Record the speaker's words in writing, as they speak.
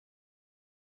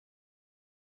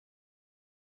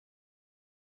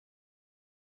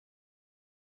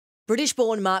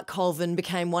British-born Mark Colvin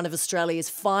became one of Australia's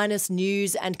finest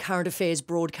news and current affairs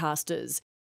broadcasters,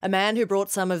 a man who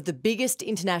brought some of the biggest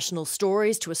international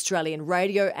stories to Australian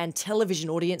radio and television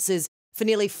audiences for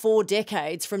nearly 4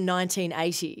 decades from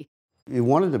 1980. You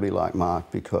wanted to be like Mark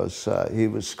because he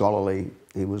was scholarly,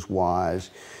 he was wise,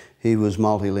 he was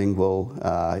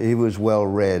multilingual, he was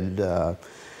well-read.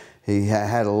 He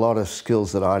had a lot of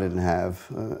skills that I didn't have,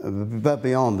 but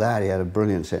beyond that, he had a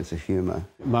brilliant sense of humour.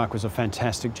 Mark was a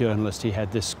fantastic journalist. He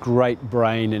had this great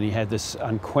brain and he had this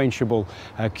unquenchable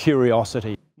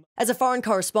curiosity. As a foreign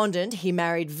correspondent, he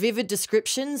married vivid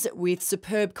descriptions with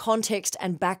superb context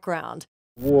and background.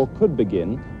 War could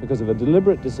begin because of a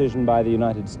deliberate decision by the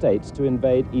United States to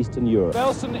invade Eastern Europe.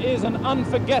 Belsen is an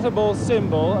unforgettable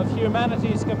symbol of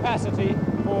humanity's capacity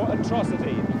for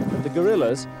atrocity. The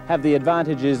guerrillas have the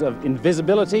advantages of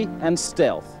invisibility and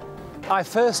stealth. I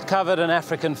first covered an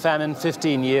African famine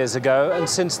 15 years ago, and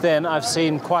since then I've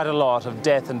seen quite a lot of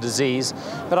death and disease,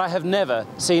 but I have never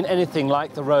seen anything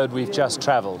like the road we've just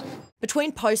travelled.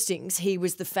 Between postings, he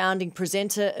was the founding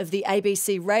presenter of the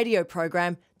ABC radio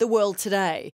program The World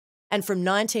Today, and from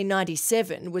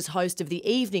 1997 was host of the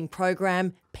evening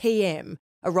program PM,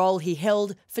 a role he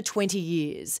held for 20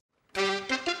 years.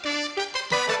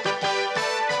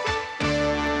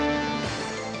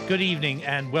 Good evening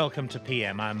and welcome to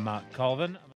PM. I'm Mark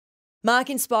Colvin. Mark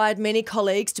inspired many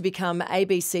colleagues to become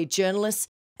ABC journalists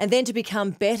and then to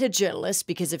become better journalists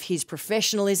because of his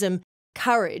professionalism,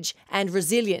 courage and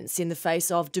resilience in the face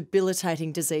of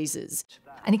debilitating diseases.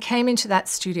 And he came into that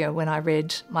studio when I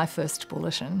read my first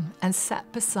bulletin and sat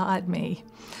beside me.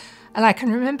 And I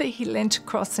can remember he leant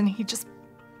across and he just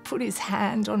put his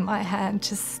hand on my hand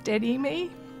to steady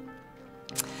me.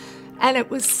 And it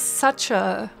was such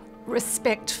a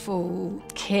respectful,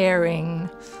 caring,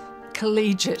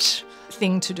 collegiate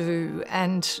thing to do.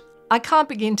 And I can't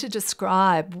begin to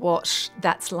describe what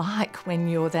that's like when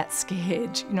you're that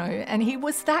scared, you know. And he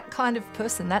was that kind of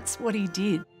person. That's what he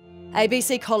did.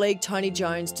 ABC colleague Tony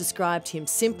Jones described him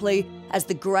simply as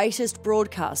the greatest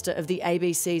broadcaster of the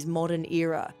ABC's modern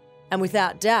era, and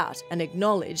without doubt an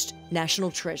acknowledged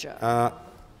national treasure.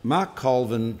 Mark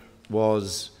Colvin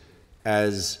was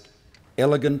as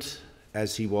elegant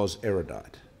as he was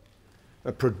erudite.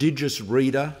 A prodigious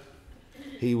reader,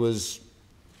 he was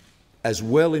as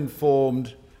well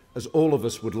informed as all of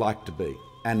us would like to be,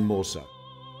 and more so.